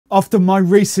After my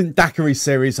recent daiquiri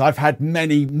series, I've had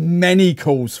many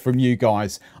calls from you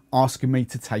guys asking me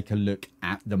to take a look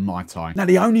at the Mai Tai. Now,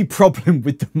 the only problem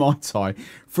with the Mai Tai,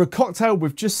 for a cocktail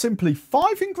with just simply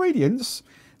 5 ingredients,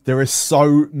 there are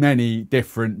so many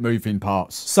different moving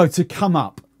parts. So to come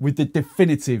up with the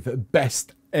definitive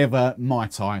best ever Mai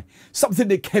Tai, something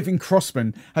that Kevin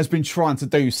Crossman has been trying to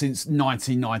do since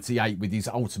 1998 with his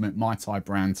Ultimate Mai Tai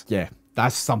brand, yeah,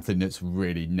 that's something that's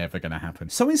really never going to happen.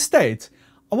 So instead,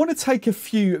 I want to take a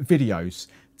few videos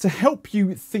to help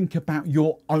you think about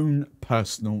your own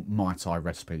personal Mai Tai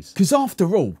recipes. Because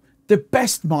after all, the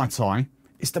best Mai Tai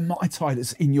is the Mai Tai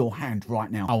that's in your hand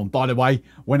right now. Oh, and by the way,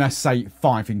 when I say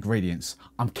 5 ingredients,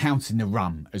 I'm counting the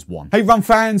rum as one. Hey rum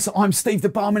fans, I'm Steve the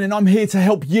Barman and I'm here to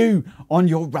help you on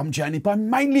your rum journey by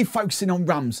mainly focusing on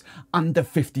rums under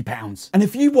 £50. And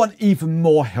if you want even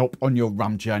more help on your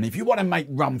rum journey, if you want to make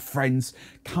rum friends,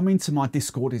 coming to my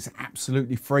Discord is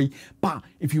absolutely free. But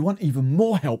if you want even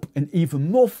more help and even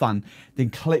more fun,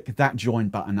 then click that join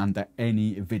button under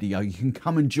any video. You can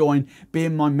come and join, be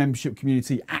in my membership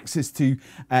community, access to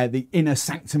the inner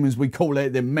sanctum, as we call it,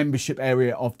 the membership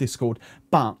area of Discord.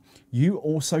 But you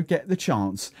also get the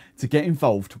chance to get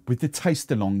involved with the taste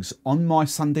alongs on my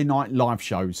Sunday night live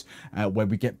shows where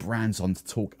we get brands on to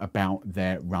talk about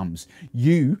their rums.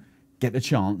 You get the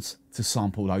chance to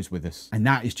sample those with us. And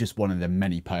that is just one of the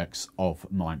many perks of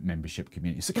my membership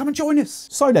community. So come and join us.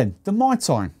 So then, the Mai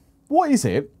Tai, what is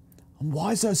it? And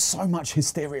why is there so much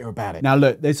hysteria about it? Now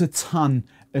look, there's a ton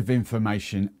of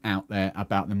information out there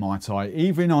about the Mai Tai,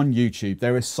 even on YouTube.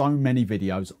 There are so many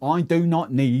videos. I do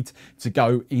not need to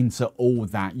go into all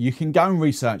that. You can go and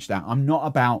research that. I'm not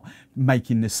about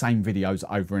making the same videos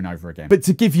over and over again. But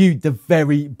to give you the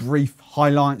very brief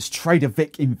highlights, Trader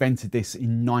Vic invented this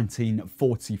in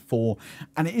 1944,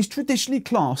 and it is traditionally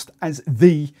classed as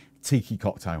the tiki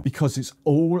cocktail because it's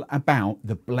all about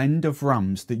the blend of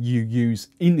rums that you use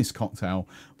in this cocktail,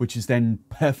 which is then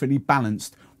perfectly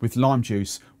balanced with lime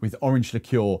juice, with orange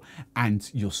liqueur,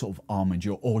 and your sort of almond,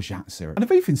 your orgeat syrup. And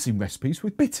I've even seen recipes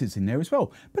with bitters in there as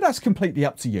well, but that's completely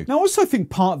up to you. Now, I also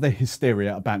think part of the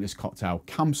hysteria about this cocktail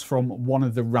comes from one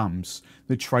of the rums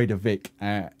that Trader Vic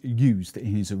used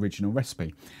in his original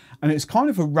recipe. And it's kind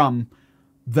of a rum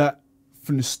that,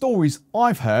 from the stories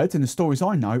I've heard and the stories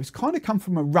I know, it's kind of come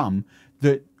from a rum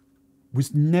that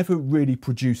was never really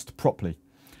produced properly.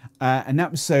 And that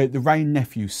was the Wray and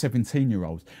Nephew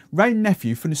 17-year-old. Wray and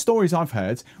Nephew, from the stories I've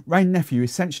heard, Wray and Nephew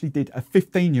essentially did a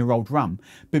 15-year-old rum,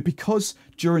 but because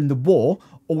during the war,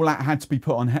 all that had to be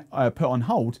put on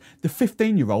hold, the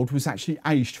 15-year-old was actually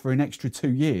aged for an extra 2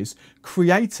 years,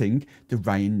 creating the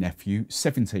Wray and Nephew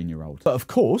 17-year-old. But of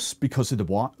course, because of the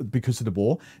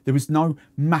war, there was no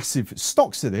massive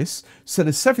stocks of this, so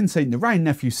the Wray and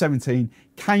Nephew 17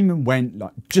 came and went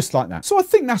just like that. So I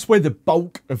think that's where the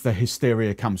bulk of the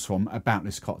hysteria comes from about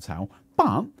this cocktail.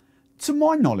 But to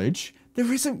my knowledge,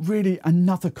 there isn't really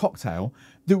another cocktail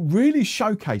that really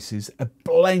showcases a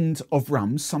blend of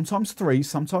rums, sometimes 3,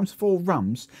 sometimes 4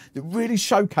 rums, that really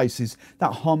showcases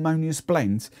that harmonious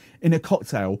blend in a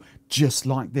cocktail just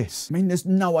like this. I mean, there's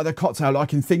no other cocktail I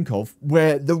can think of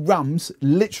where the rums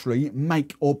literally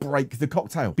make or break the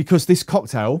cocktail. Because this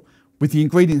cocktail, with the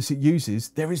ingredients it uses,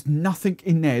 there is nothing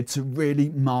in there to really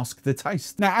mask the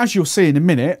taste. Now, as you'll see in a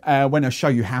minute, when I show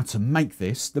you how to make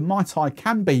this, the Mai Tai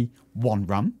can be 1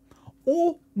 rum,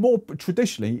 or more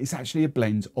traditionally, it's actually a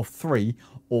blend of 3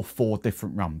 or 4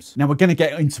 different rums. Now, we're going to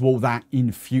get into all that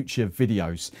in future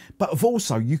videos, but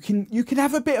also you can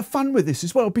have a bit of fun with this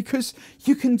as well, because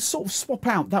you can sort of swap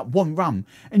out that 1 rum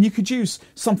and you could use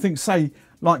something, say,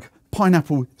 like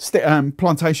pineapple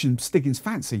plantation Stiggins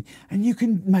Fancy, and you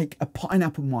can make a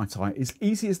pineapple Mai Tai as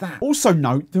easy as that. Also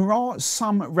note, there are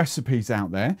some recipes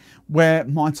out there where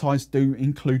Mai Tais do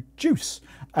include juice,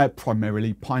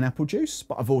 primarily pineapple juice,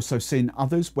 but I've also seen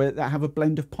others where they have a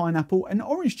blend of pineapple and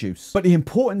orange juice. But the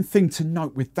important thing to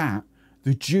note with that,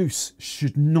 the juice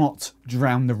should not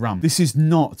drown the rum. This is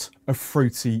not a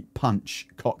fruity punch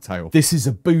cocktail. This is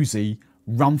a boozy,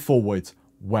 rum forward,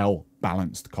 well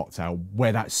balanced cocktail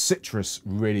where that citrus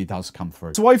really does come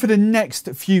through. So over the next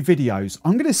few videos,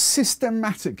 I'm going to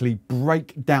systematically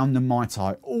break down the Mai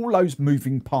Tai, all those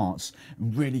moving parts,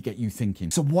 and really get you thinking.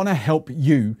 So I want to help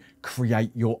you create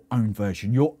your own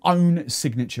version, your own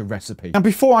signature recipe. Now,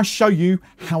 before I show you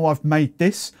how I've made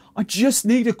this, I just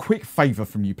need a quick favour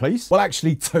from you, please. Well,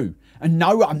 actually 2. And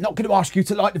no, I'm not going to ask you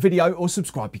to like the video or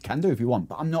subscribe. You can do if you want,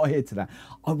 but I'm not here to that.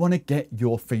 I want to get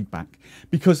your feedback,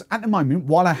 because at the moment,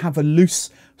 while I have a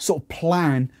loose sort of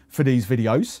plan for these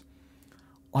videos,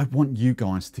 I want you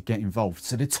guys to get involved.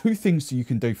 So there are two things that you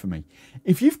can do for me.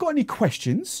 If you've got any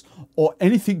questions or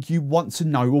anything you want to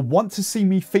know or want to see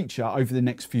me feature over the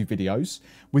next few videos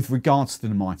with regards to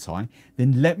the Mai Tai,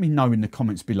 then let me know in the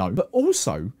comments below. But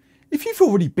also, if you've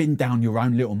already been down your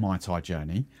own little Mai Tai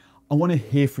journey, I want to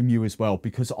hear from you as well,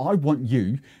 because I want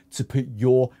you to put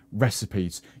your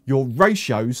recipes, your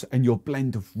ratios and your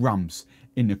blend of rums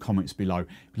in the comments below.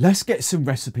 Let's get some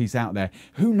recipes out there.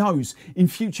 Who knows, in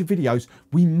future videos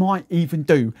we might even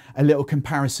do a little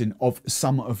comparison of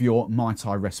some of your Mai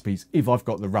Tai recipes if I've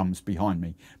got the rums behind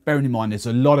me. Bearing in mind there's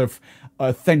a lot of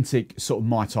authentic sort of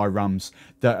Mai Tai rums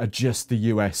that are just the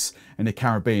US and the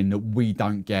Caribbean that we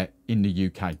don't get in the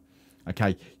UK.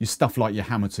 Okay, your stuff like your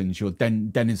Hamiltons, your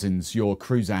Denizens, your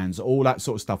Cruzans, all that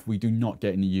sort of stuff we do not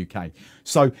get in the UK.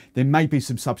 So there may be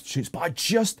some substitutes, but I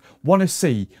just want to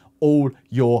see all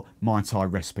your Mai Tai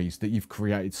recipes that you've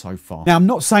created so far. Now, I'm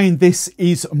not saying this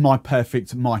is my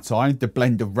perfect Mai Tai, the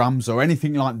blend of rums or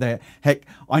anything like that. Heck,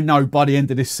 I know by the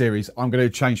end of this series, I'm going to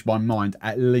change my mind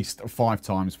at least 5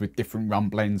 times with different rum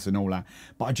blends and all that.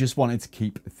 But I just wanted to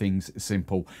keep things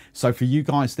simple. So for you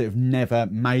guys that have never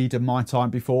made a Mai Tai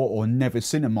before or never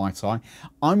seen a Mai Tai,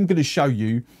 I'm going to show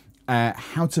you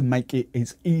how to make it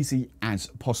as easy as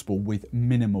possible with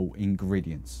minimal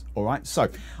ingredients. All right, so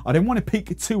I didn't want to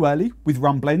peak too early with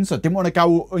rum blends. I didn't want to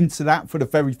go into that for the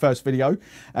very first video.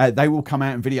 They will come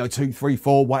out in video 2, 3,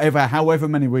 4, whatever, however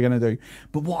many we're going to do.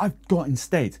 But what I've got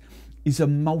instead is a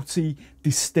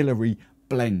multi-distillery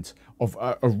blend of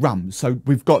a rum. So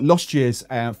we've got Lost Year's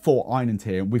 4 Island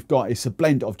here. We've got, it's a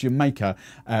blend of Jamaica,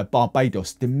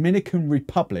 Barbados, Dominican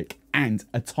Republic, and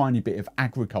a tiny bit of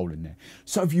agricole in there.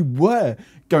 So if you were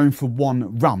going for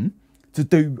one rum to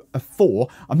do a 4,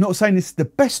 I'm not saying it's the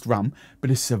best rum,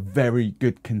 but it's a very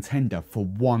good contender for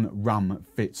one rum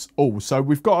fits all. So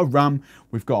we've got a rum,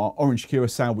 we've got our orange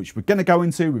curacao, which we're going to go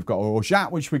into, we've got our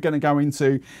orgeat, which we're going to go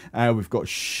into, we've got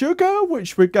sugar,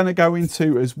 which we're going to go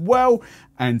into as well,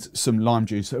 and some lime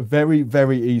juice. Very,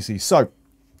 very easy. So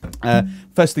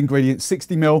first ingredient,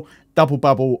 60 ml double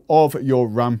bubble of your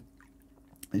rum.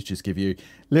 Let's just give you a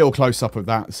little close-up of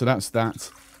that. So that's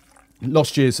that.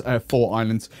 Lost Year's 4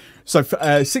 Islands. So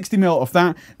 60 ml of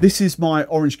that. This is my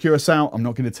orange curacao. I'm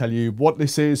not going to tell you what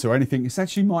this is or anything. It's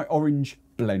actually my orange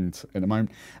blend at the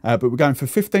moment. But we're going for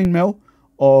 15 ml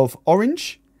of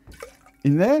orange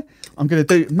in there. I'm going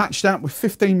to match that with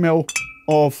 15 ml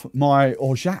of my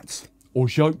orgeat.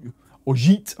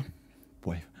 Orgeat.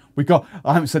 Boy,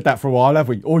 I haven't said that for a while, have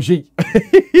we? Orgeat.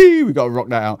 We've got to rock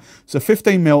that out. So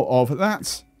 15 ml of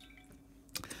that.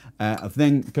 I'm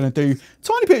then going to do a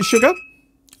tiny bit of sugar.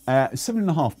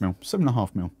 7.5 ml.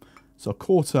 7.5 ml. So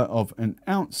 1/4 of an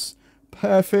ounce.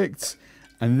 Perfect.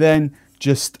 And then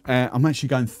just, I'm actually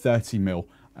going 30 ml.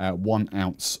 1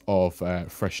 ounce of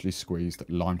freshly squeezed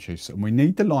lime juice. And we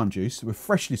need the lime juice with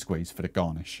freshly squeezed for the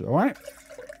garnish. All right.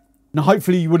 Now,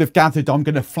 hopefully you would have gathered I'm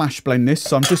going to flash blend this.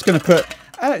 So I'm just going to put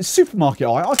supermarket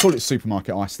ice. I call it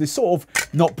supermarket ice. This sort of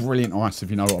not brilliant ice, if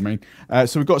you know what I mean.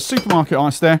 So we've got supermarket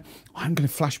ice there. I'm going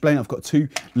to flash blend. I've got 2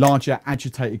 larger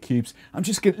agitated cubes. I'm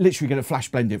just literally going to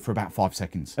flash blend it for about 5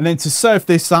 seconds. And then to serve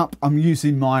this up, I'm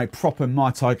using my proper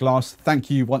Mai Tai glass. Thank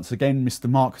you once again, Mr.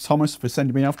 Mark Thomas, for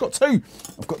sending me. I've got 2.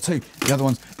 I've got 2. The other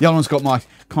one's got my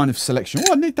kind of selection.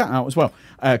 Oh, I need that out as well.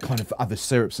 Kind of other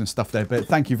syrups and stuff there. But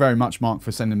thank you very much, Mark,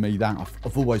 for sending me that.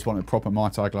 I've always wanted proper Mai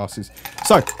Tai glasses.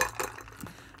 So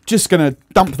just going to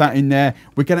dump that in there.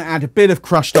 We're going to add a bit of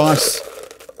crushed ice.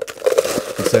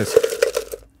 It says,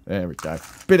 there we go.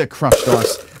 Bit of crushed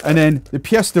ice. And then the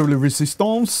pièce de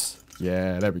résistance.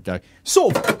 Yeah, there we go.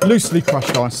 Sort of loosely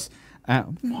crushed ice.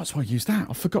 Might as well use that.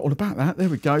 I forgot all about that. There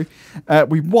we go.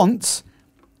 We want,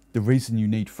 the reason you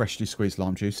need freshly squeezed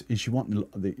lime juice is you want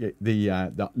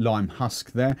the lime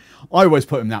husk there. I always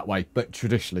put them that way, but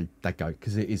traditionally they go,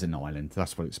 because it is an island.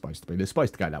 That's what it's supposed to be. They're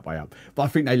supposed to go that way up. But I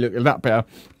think they look a lot better,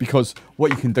 because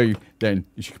what you can do then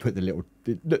is you can put the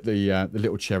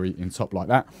little cherry in top like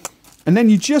that. And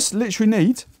then you just literally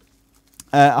need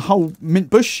a whole mint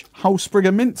bush, whole sprig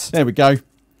of mint. There we go.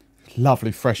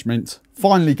 Lovely fresh mint.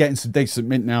 Finally getting some decent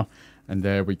mint now. And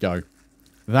there we go.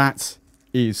 That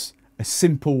is a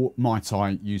simple Mai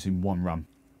Tai using one rum.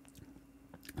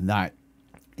 And that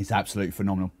is absolutely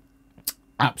phenomenal.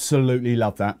 Absolutely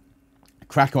love that.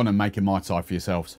 Crack on and make a Mai Tai for yourselves.